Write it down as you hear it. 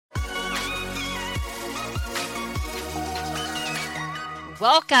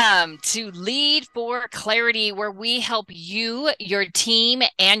Welcome to Lead for Clarity, where we help you, your team,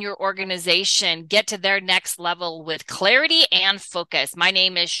 and your organization get to their next level with clarity and focus. My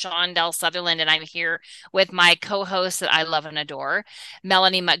name is Shondell Sutherland, and I'm here with my co-host that I love and adore,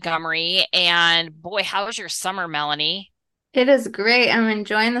 Melanie Montgomery. And boy, how was your summer, Melanie? It is great. I'm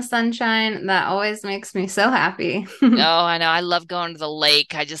enjoying the sunshine. That always makes me so happy. Oh, I know. I love going to the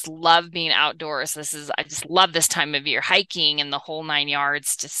lake. I just love being outdoors. I just love this time of year, hiking and the whole nine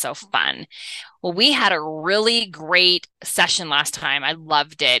yards. Just so fun. Well, we had a really great session last time. I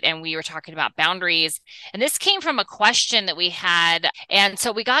loved it. And we were talking about boundaries. And this came from a question that we had. And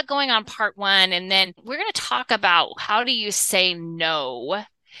so we got going on part one. And then we're going to talk about how do you say no?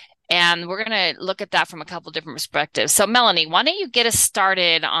 And we're going to look at that from a couple different perspectives. So, Melanie, why don't you get us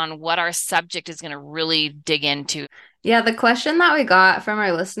started on what our subject is going to really dig into? Yeah, the question that we got from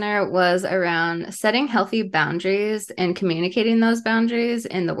our listener was around setting healthy boundaries and communicating those boundaries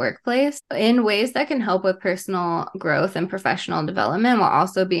in the workplace in ways that can help with personal growth and professional development while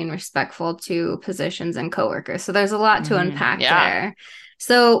also being respectful to positions and coworkers. So there's a lot to unpack Yeah. there.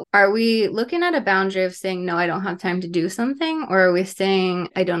 So, are we looking at a boundary of saying, no, I don't have time to do something? Or are we saying,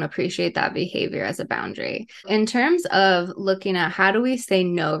 I don't appreciate that behavior as a boundary? In terms of looking at how do we say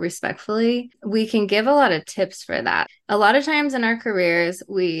no respectfully, we can give a lot of tips for that. A lot of times in our careers,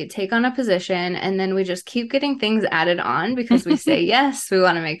 we take on a position and then we just keep getting things added on because we say yes, we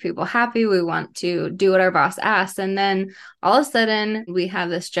want to make people happy, we want to do what our boss asks. And then all of a sudden, we have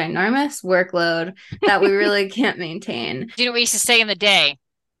this ginormous workload that we really can't maintain. Do you know what we used to say in the day?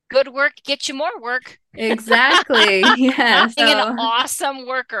 Good work gets you more work. Exactly. Yeah. Being an So awesome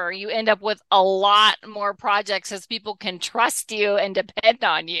worker, you end up with a lot more projects as people can trust you and depend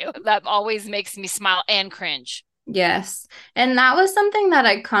on you. That always makes me smile and cringe. yes. And that was something that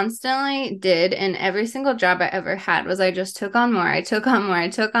I constantly did in every single job I ever had was I just took on more. I took on more. I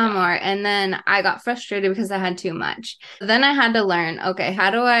took on Yeah. more. And then I got frustrated because I had too much. Then I had to learn, okay, how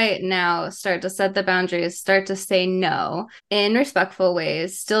do I now start to set the boundaries, start to say no in respectful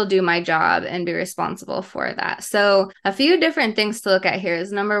ways, still do my job and be responsible for that. So a few different things to look at here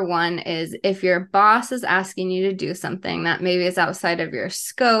is number one is if your boss is asking you to do something that maybe is outside of your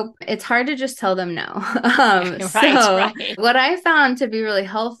scope, it's hard to just tell them no. Right, So right. what I found to be really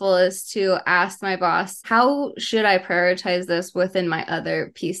helpful is to ask my boss, how should I prioritize this within my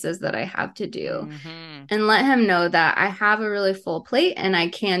other pieces that I have to do? Hmm. And let him know that I have a really full plate and I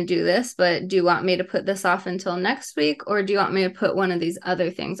can do this, but do you want me to put this off until next week? Or do you want me to put one of these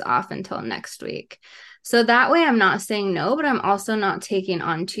other things off until next week? So that way I'm not saying no, but I'm also not taking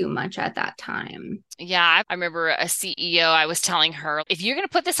on too much at that time. Yeah, I remember a CEO, I was telling her, if you're going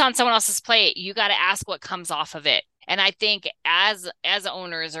to put this on someone else's plate, you got to ask what comes off of it. And I think as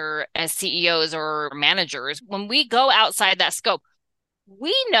owners or as CEOs or managers, when we go outside that scope,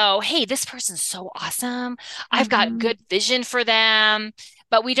 we know, hey, this person's so awesome. I've got Mm-hmm. good vision for them,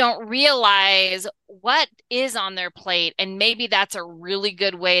 but we don't realize what is on their plate. And maybe that's a really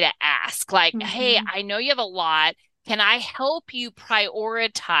good way to ask, like, hey, Mm-hmm. I know you have a lot. Can I help you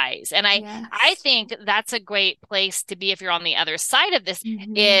prioritize? And I Yes. think that's a great place to be if you're on the other side of this,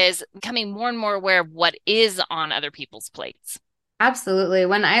 Mm-hmm. is becoming more and more aware of what is on other people's plates. Absolutely.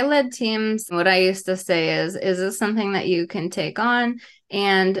 When I led teams, what I used to say is this something that you can take on?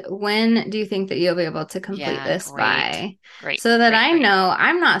 And when do you think that you'll be able to complete Yeah, this great. by? Great, So that great, I great. know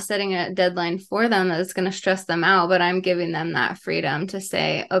I'm not setting a deadline for them that's going to stress them out, but I'm giving them that freedom to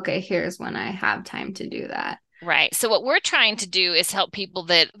say, okay, here's when I have time to do that. Right. So what we're trying to do is help people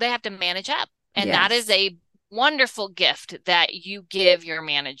that they have to manage up. And that is Yes. a wonderful gift that you give your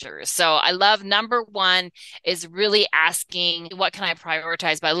managers. So I love number one is really asking, what can I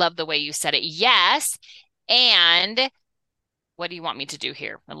prioritize? But I love the way you said it. Yes. And what do you want me to do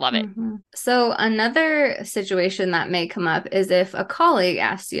here? I love it. So another situation that may come up is if a colleague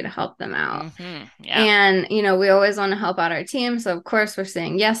asks you to help them out. Yeah. And, we always want to help out our team. So, of course, we're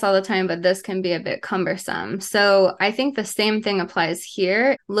saying yes all the time, but this can be a bit cumbersome. So, I think the same thing applies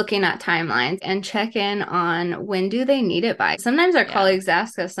here, looking at timelines and check in on when do they need it by. Sometimes our Yeah. colleagues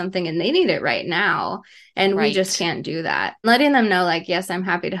ask us something and they need it right now, and we just Right. can't do that. Letting them know, like, yes, I'm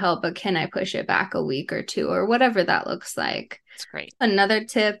happy to help, but can I push it back a week or two or whatever that looks like? It's great. Another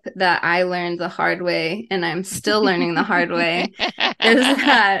tip that I learned the hard way, and I'm still learning the hard way, is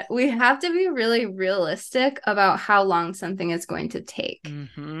that we have to be really realistic about how long something is going to take.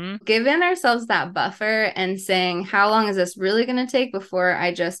 Hmm. Giving ourselves that buffer and saying, how long is this really going to take before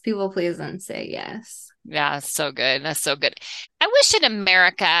I just people please and say yes? Yeah, that's so good. That's so good. I wish in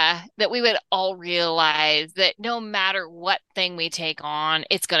America that we would all realize that no matter what thing we take on,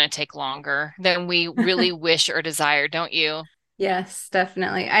 it's going to take longer than we really wish or desire, don't you? Yes,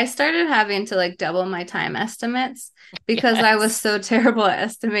 definitely. I started having to like double my time estimates because I was Yes. so terrible at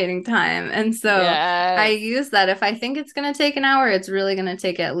estimating time. And so I Yes. use that. If I think it's going to take an hour, it's really going to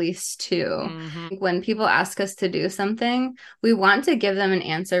take at least two. Hmm. When people ask us to do something, we want to give them an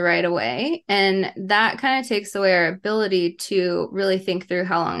answer right away. And that kind of takes away our ability to really think through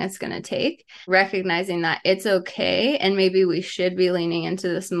how long it's going to take, recognizing that it's okay. And maybe we should be leaning into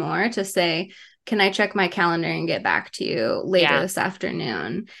this more to say, can I check my calendar and get back to you later Yeah. this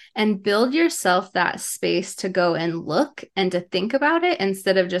afternoon? And build yourself that space to go and look and to think about it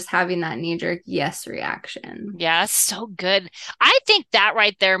instead of just having that knee jerk yes reaction. Yeah, so good. I think that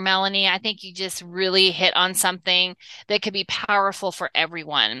right there, Melanie, I think you just really hit on something that could be powerful for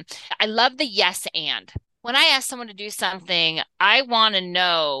everyone. I love the yes and. When I ask someone to do something, I want to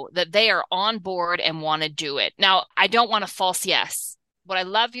know that they are on board and want to do it. Now, I don't want a false yes. What I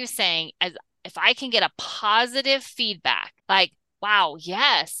love you saying is if I can get a positive feedback, like, wow,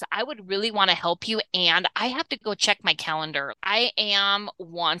 yes, I would really want to help you. And I have to go check my calendar. I am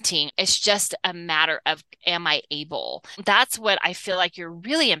wanting. It's just a matter of, am I able? That's what I feel like you're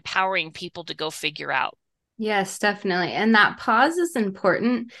really empowering people to go figure out. Yes, definitely. And that pause is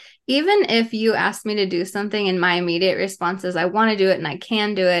important. Even if you ask me to do something and my immediate response is, I want to do it and I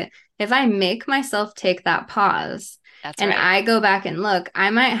can do it, if I make myself take that pause That's and right. I go back and look, I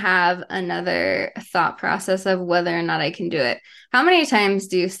might have another thought process of whether or not I can do it. How many times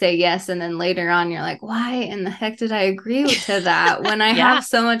do you say yes and then later on you're like, why in the heck did I agree to that when I Yeah. have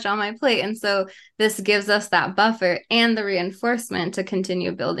so much on my plate? And so this gives us that buffer and the reinforcement to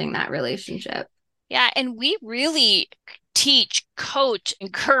continue building that relationship. Yeah. And we really teach, coach,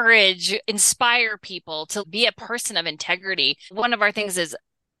 encourage, inspire people to be a person of integrity. One of our things is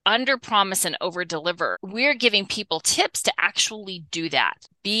under promise and over deliver. We're giving people tips to actually do that.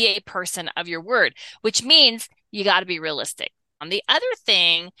 Be a person of your word, which means you got to be realistic. And the other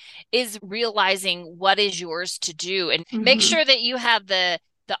thing is realizing what is yours to do and make Mm-hmm. sure that you have the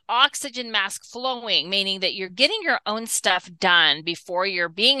oxygen mask flowing, meaning that you're getting your own stuff done before you're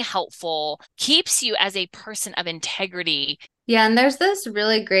being helpful, keeps you as a person of integrity. Yeah, and there's this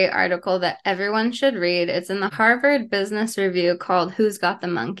really great article that everyone should read. It's in the Harvard Business Review called Who's Got the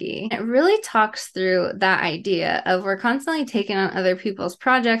Monkey? It really talks through that idea of we're constantly taking on other people's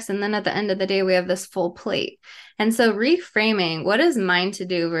projects, and then at the end of the day, we have this full plate. And so reframing what is mine to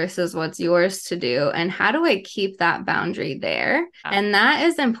do versus what's yours to do, and how do I keep that boundary there? And that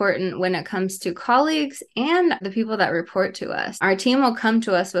is important when it comes to colleagues and the people that report to us. Our team will come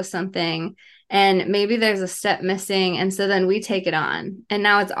to us with something and maybe there's a step missing. And so then we take it on. And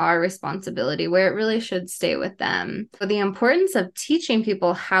now it's our responsibility where it really should stay with them. So the importance of teaching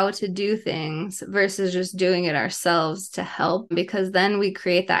people how to do things versus just doing it ourselves to help, because then we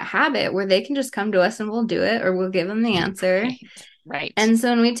create that habit where they can just come to us and we'll do it or we'll give them the answer. Right. Right. And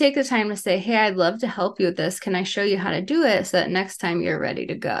so when we take the time to say, hey, I'd love to help you with this, can I show you how to do it so that next time you're ready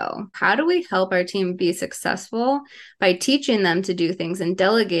to go? How do we help our team be successful by teaching them to do things and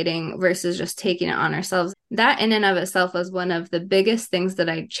delegating versus just taking it on ourselves? That in and of itself was one of the biggest things that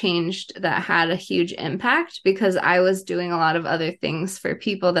I changed that had a huge impact because I was doing a lot of other things for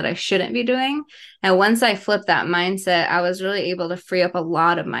people that I shouldn't be doing. And once I flipped that mindset, I was really able to free up a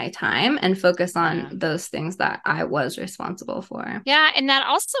lot of my time and focus on Yeah. those things that I was responsible for. Yeah, and that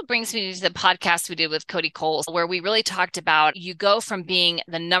also brings me to the podcast we did with Cody Coles, where we really talked about you go from being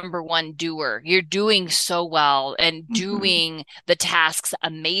the number one doer, you're doing so well and Mhm. doing the tasks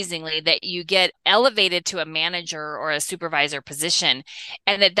amazingly that you get elevated to a manager or a supervisor position.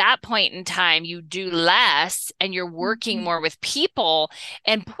 And at that point in time, you do less and you're working Mhm. more with people.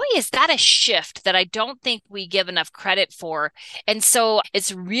 And boy, is that a shift that I don't think we give enough credit for. And so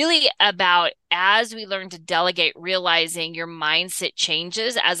it's really about as we learn to delegate, realizing your mindset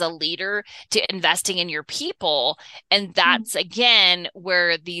changes as a leader to investing in your people. And that's again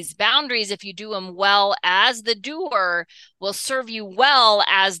where these boundaries, if you do them well as the doer, will serve you well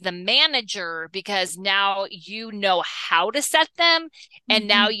as the manager because now you know how to set them and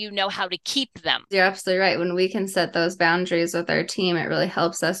now Mhm. you know how to keep them. You're absolutely right. When we can set those boundaries with our team, it really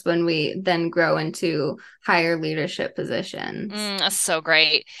helps us when we then grow into higher leadership positions. That's so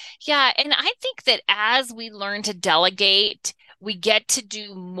great. Yeah. And I think that as we learn to delegate, we get to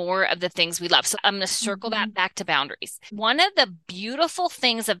do more of the things we love. So I'm going to circle that Mhm. back to boundaries. One of the beautiful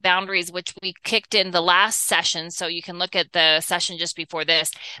things of boundaries, which we kicked in the last session, so you can look at the session just before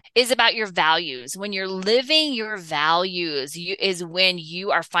this, is about your values. When you're living your values, is when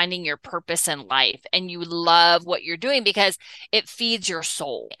you are finding your purpose in life and you love what you're doing because it feeds your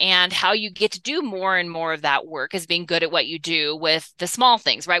soul. And how you get to do more and more of that work is being good at what you do with the small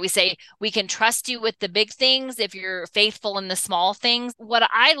things, right? We say we can trust you with the big things if you're faithful in the small small things. What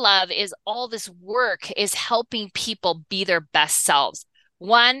I love is all this work is helping people be their best selves.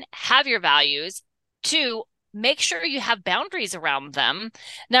 One, have your values. Two, make sure you have boundaries around them.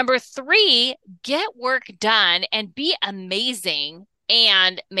 Number three, get work done and be amazing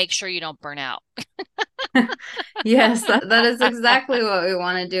and make sure you don't burn out. Yes, that is exactly what we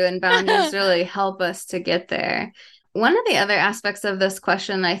want to do. And boundaries really help us to get there. One of the other aspects of this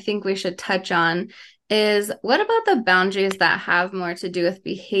question I think we should touch on is what about the boundaries that have more to do with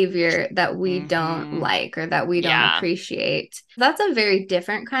behavior that we don't like or that we don't appreciate? That's a very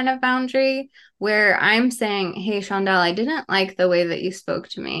different kind of boundary where I'm saying, hey, Shondell, I didn't like the way that you spoke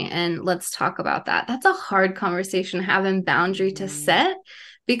to me, and let's talk about that. That's a hard conversation, having boundary to set.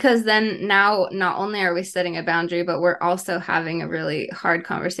 Because then now not only are we setting a boundary, but we're also having a really hard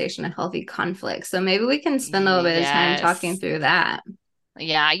conversation, a healthy conflict. So maybe we can spend a little bit of time talking through that.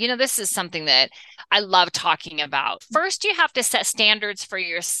 Yeah, this is something that I love talking about. First, you have to set standards for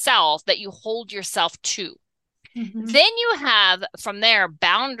yourself that you hold yourself to. Then you have from there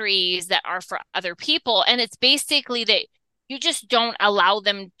boundaries that are for other people. And it's basically that you just don't allow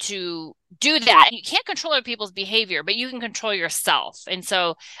them to do that. You can't control other people's behavior, but you can control yourself. And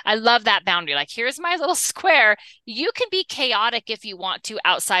so I love that boundary. Like, here's my little square. You can be chaotic if you want to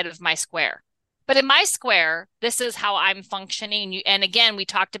outside of my square. But in my square, this is how I'm functioning. And again, we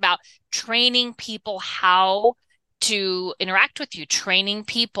talked about training people how to interact with you, training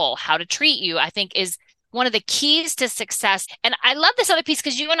people how to treat you, I think is one of the keys to success. And I love this other piece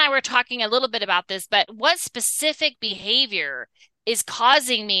because you and I were talking a little bit about this, but what specific behavior is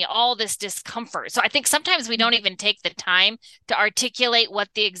causing me all this discomfort? So I think sometimes we don't even take the time to articulate what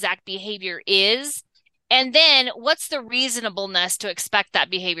the exact behavior is. And then what's the reasonableness to expect that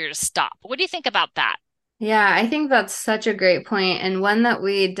behavior to stop? What do you think about that? Yeah, I think that's such a great point, and one that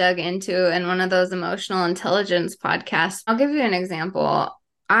we dug into in one of those emotional intelligence podcasts. I'll give you an example.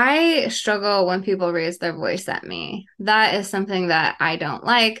 I struggle when people raise their voice at me. That is something that I don't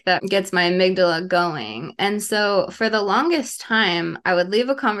like, that gets my amygdala going. And so for the longest time, I would leave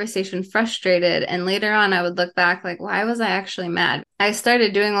a conversation frustrated. And later on, I would look back like, why was I actually mad? I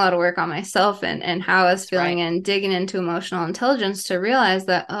started doing a lot of work on myself and how I was feeling and digging into emotional intelligence to realize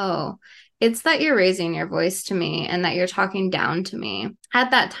that, oh, it's that you're raising your voice to me and that you're talking down to me.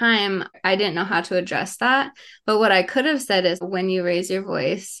 At that time, I didn't know how to address that. But what I could have said is, when you raise your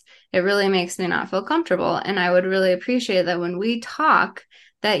voice, it really makes me not feel comfortable. And I would really appreciate that when we talk,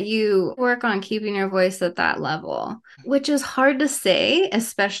 that you work on keeping your voice at that level, which is hard to say,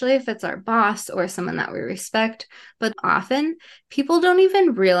 especially if it's our boss or someone that we respect. But often people don't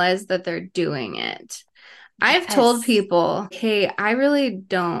even realize that they're doing it. I've told people, hey, I really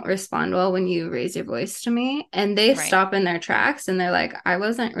don't respond well when you raise your voice to me. And they stop in their tracks and they're like, I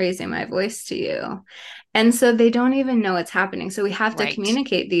wasn't raising my voice to you. And so they don't even know what's happening. So we have to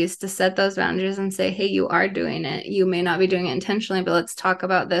communicate these to set those boundaries and say, hey, you are doing it. You may not be doing it intentionally, but let's talk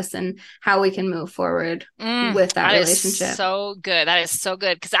about this and how we can move forward with that relationship. Is so good. That is so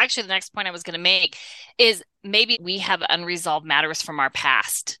good. Because actually, the next point I was going to make is maybe we have unresolved matters from our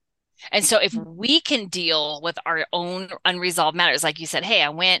past. And so if we can deal with our own unresolved matters, like you said, hey, I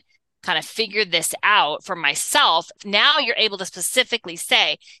went kind of figured this out for myself. Now you're able to specifically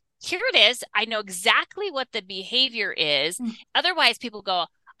say, here it is. I know exactly what the behavior is. Otherwise, people go,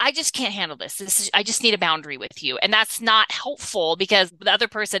 I just can't handle this. I just need a boundary with you. And that's not helpful because the other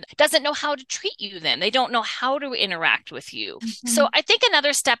person doesn't know how to treat you then. They don't know how to interact with you. So I think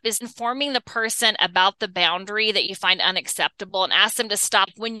another step is informing the person about the boundary that you find unacceptable and ask them to stop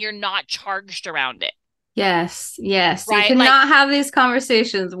when you're not charged around it. Yes. Right? You cannot have these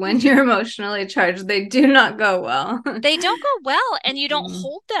conversations when you're emotionally charged. They do not go well. They don't go well, and you don't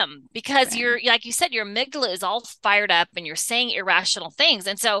hold them because you're, like you said, your amygdala is all fired up and you're saying irrational things.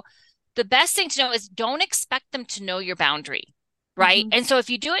 And so the best thing to know is don't expect them to know your boundary, right? And so if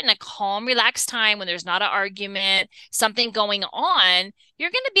you do it in a calm, relaxed time when there's not an argument, something going on, you're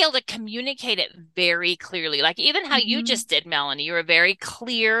going to be able to communicate it very clearly. Like even how you just did, Melanie, you were very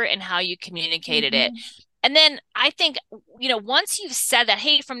clear in how you communicated it. And then I think, once you've said that,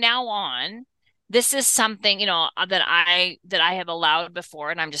 hey, from now on, this is something, that I have allowed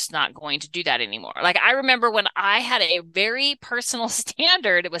before, and I'm just not going to do that anymore. Like I remember when I had a very personal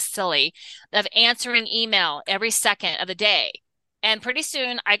standard, it was silly, of answering email every second of the day. And pretty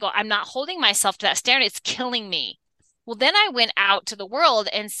soon I go, I'm not holding myself to that standard. It's killing me. Well, then I went out to the world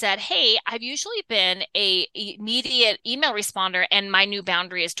and said, hey, I've usually been a immediate email responder, and my new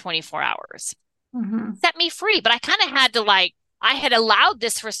boundary is 24 hours. Set me free. But I kind of had to I had allowed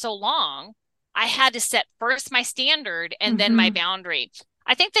this for so long. I had to set first my standard and then my boundary.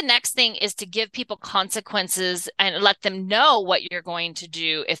 I think the next thing is to give people consequences and let them know what you're going to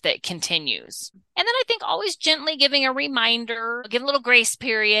do if that continues. And then I think always gently giving a reminder, give a little grace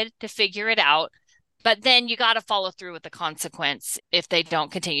period to figure it out. But then you got to follow through with the consequence if they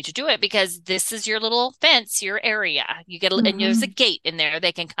don't continue to do it, because this is your little fence, your area. You get, and there's a Mhm. gate in there.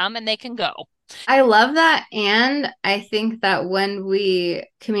 They can come and they can go. I love that. And I think that when we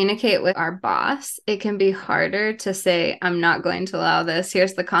communicate with our boss, it can be harder to say, I'm not going to allow this.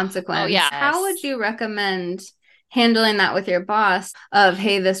 Here's the Oh, consequence. How would yes. you recommend handling that with your boss of,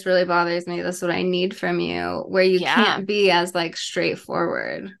 hey, this really bothers me. This is what I need from you, where you Yeah. can't be as like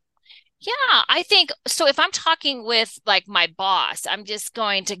straightforward? Yeah, I think so. If I'm talking with like my boss, I'm just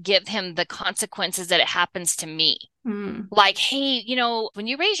going to give him the consequences that it happens to me. Hmm. Like, hey, when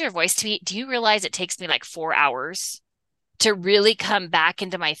you raise your voice to me, do you realize it takes me like 4 hours to really come back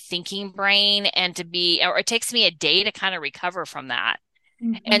into my thinking brain and or it takes me a day to kind of recover from that.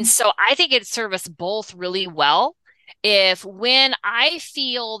 And Mhm. so I think it serves us both really well. If when I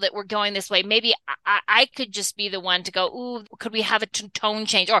feel that we're going this way, maybe I could just be the one to go, ooh, could we have a tone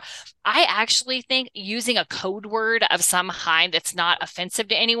change? Or I actually think using a code word of some kind that's not offensive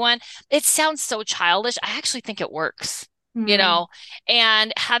to anyone, it sounds so childish. I actually think it works. You Hmm. know,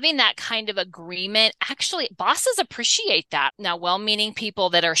 and having that kind of agreement, actually, bosses appreciate that. Now, well-meaning people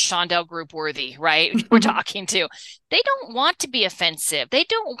that are Shondell Group worthy, right? We're talking to, they don't want to be offensive. They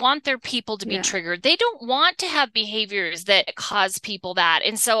don't want their people to be Yeah. triggered. They don't want to have behaviors that cause people that.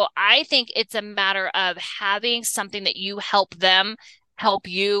 And so I think it's a matter of having something that you help them help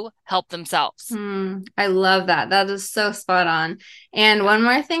you help themselves. I love that. That is so spot on. And Yeah. one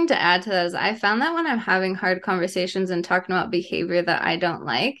more thing to add to that is I found that when I'm having hard conversations and talking about behavior that I don't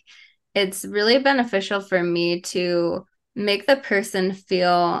like, it's really beneficial for me to make the person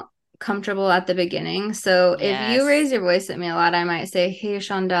feel comfortable at the beginning. So if you Yes. raise your voice at me a lot, I might say, hey,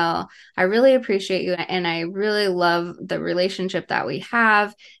 Shondell, I really appreciate you and I really love the relationship that we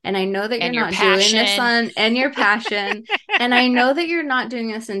have. And I know that you're And your not doing this passion. on and your passion. And I know that you're not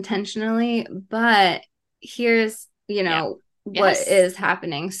doing this intentionally, but here's, Yeah. what Yes. is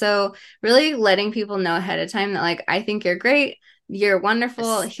happening. So really letting people know ahead of time that like I think you're great, you're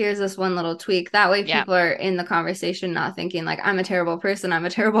wonderful. Yes. Here's this one little tweak. That way Yeah. people are in the conversation not thinking like I'm a terrible person, I'm a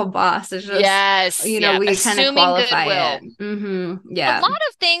terrible boss. It's just, Yes. Yeah. we kind of Assuming qualify it. goodwill. A Yeah. lot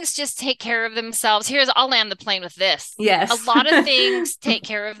of things just take care of themselves. I'll land the plane with this. A Yes. lot of things take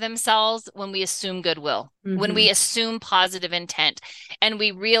care of themselves when we assume goodwill, when we Hmm. assume positive intent, and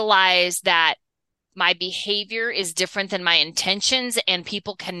we realize that my behavior is different than my intentions, and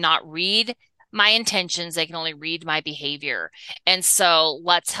people cannot read my intentions. They can only read my behavior. And so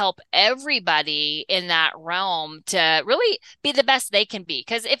let's help everybody in that realm to really be the best they can be.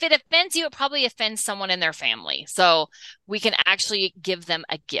 Because if it offends you, it probably offends someone in their family. So we can actually give them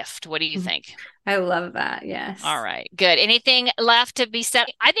a gift. What do you think? I love that. All Yes. right, good. Anything left to be said?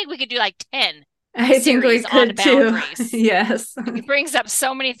 I think we could do like 10 I think we series on could too. boundaries. Yes. It brings up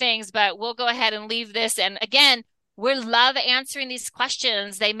so many things, but we'll go ahead and leave this. And again, we love answering these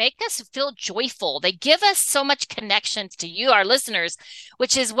questions. They make us feel joyful. They give us so much connection to you, our listeners,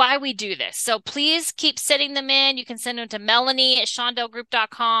 which is why we do this. So please keep sending them in. You can send them to Melanie at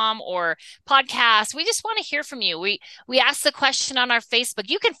shondellgroup.com or podcast. We just want to hear from you. We ask the question on our Facebook.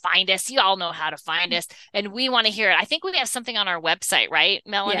 You can find us. You all know how to find us, and we want to hear it. I think we have something on our website, right,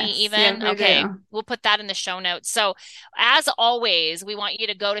 Melanie? Yes. Yep, Even we okay. do. We'll put that in the show notes. So as always, we want you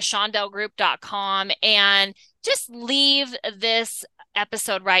to go to shondellgroup.com and just leave this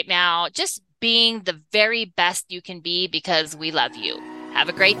episode right now, just being the very best you can be because we love you. Have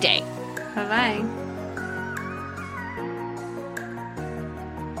a great day. Bye bye.